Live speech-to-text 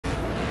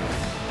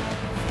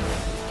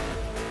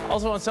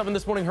Also on 7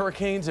 this morning,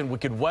 hurricanes and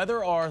wicked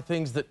weather are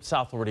things that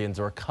South Floridians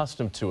are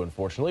accustomed to,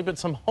 unfortunately, but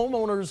some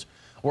homeowners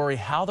worry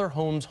how their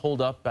homes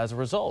hold up as a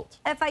result.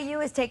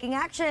 FIU is taking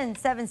action.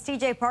 7's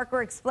TJ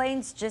Parker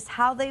explains just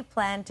how they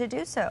plan to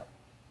do so.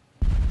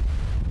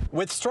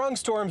 With strong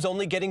storms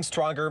only getting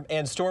stronger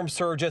and storm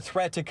surge a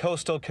threat to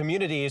coastal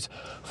communities,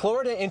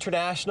 Florida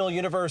International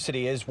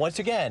University is once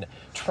again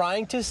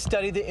trying to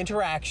study the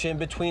interaction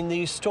between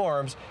these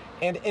storms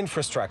and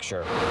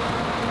infrastructure.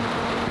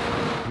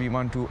 We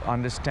want to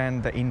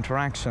understand the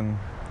interaction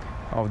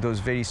of those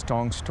very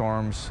strong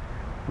storms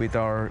with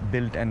our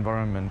built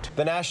environment.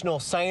 The National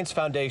Science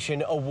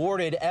Foundation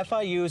awarded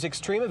FIU's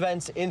Extreme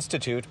Events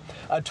Institute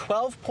a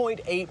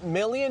 $12.8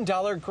 million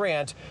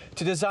grant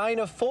to design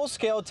a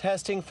full-scale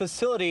testing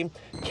facility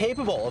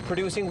capable of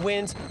producing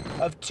winds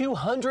of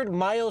 200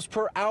 miles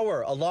per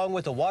hour along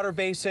with a water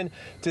basin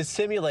to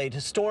simulate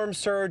storm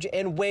surge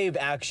and wave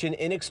action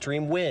in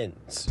extreme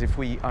winds. If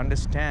we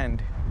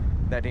understand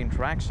that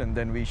interaction,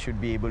 then we should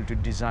be able to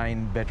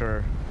design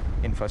better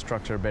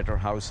infrastructure, better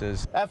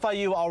houses.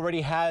 FIU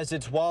already has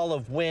its wall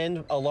of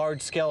wind, a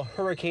large-scale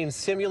hurricane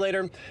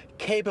simulator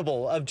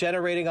capable of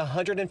generating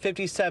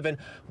 157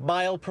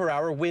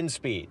 mile-per-hour wind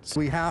speeds.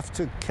 We have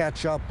to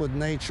catch up with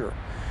nature.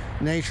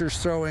 Nature's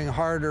throwing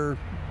harder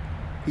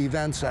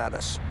events at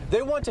us.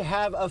 They want to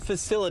have a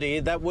facility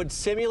that would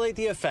simulate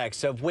the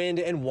effects of wind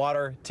and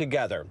water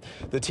together.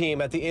 The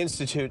team at the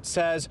Institute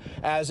says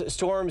as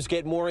storms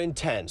get more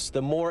intense,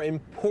 the more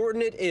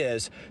important it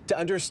is to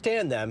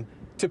understand them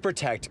to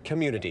protect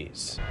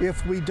communities.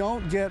 If we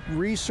don't get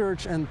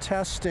research and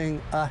testing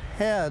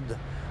ahead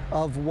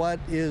of what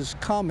is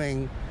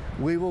coming,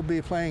 we will be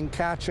playing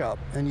catch up,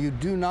 and you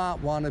do not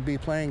want to be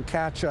playing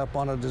catch up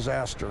on a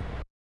disaster.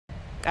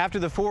 After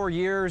the 4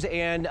 years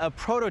and a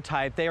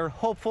prototype, they are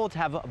hopeful to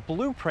have a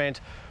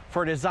blueprint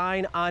for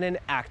design on an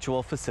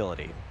actual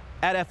facility.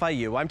 At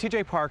FIU, I'm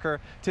TJ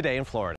Parker, today in Florida.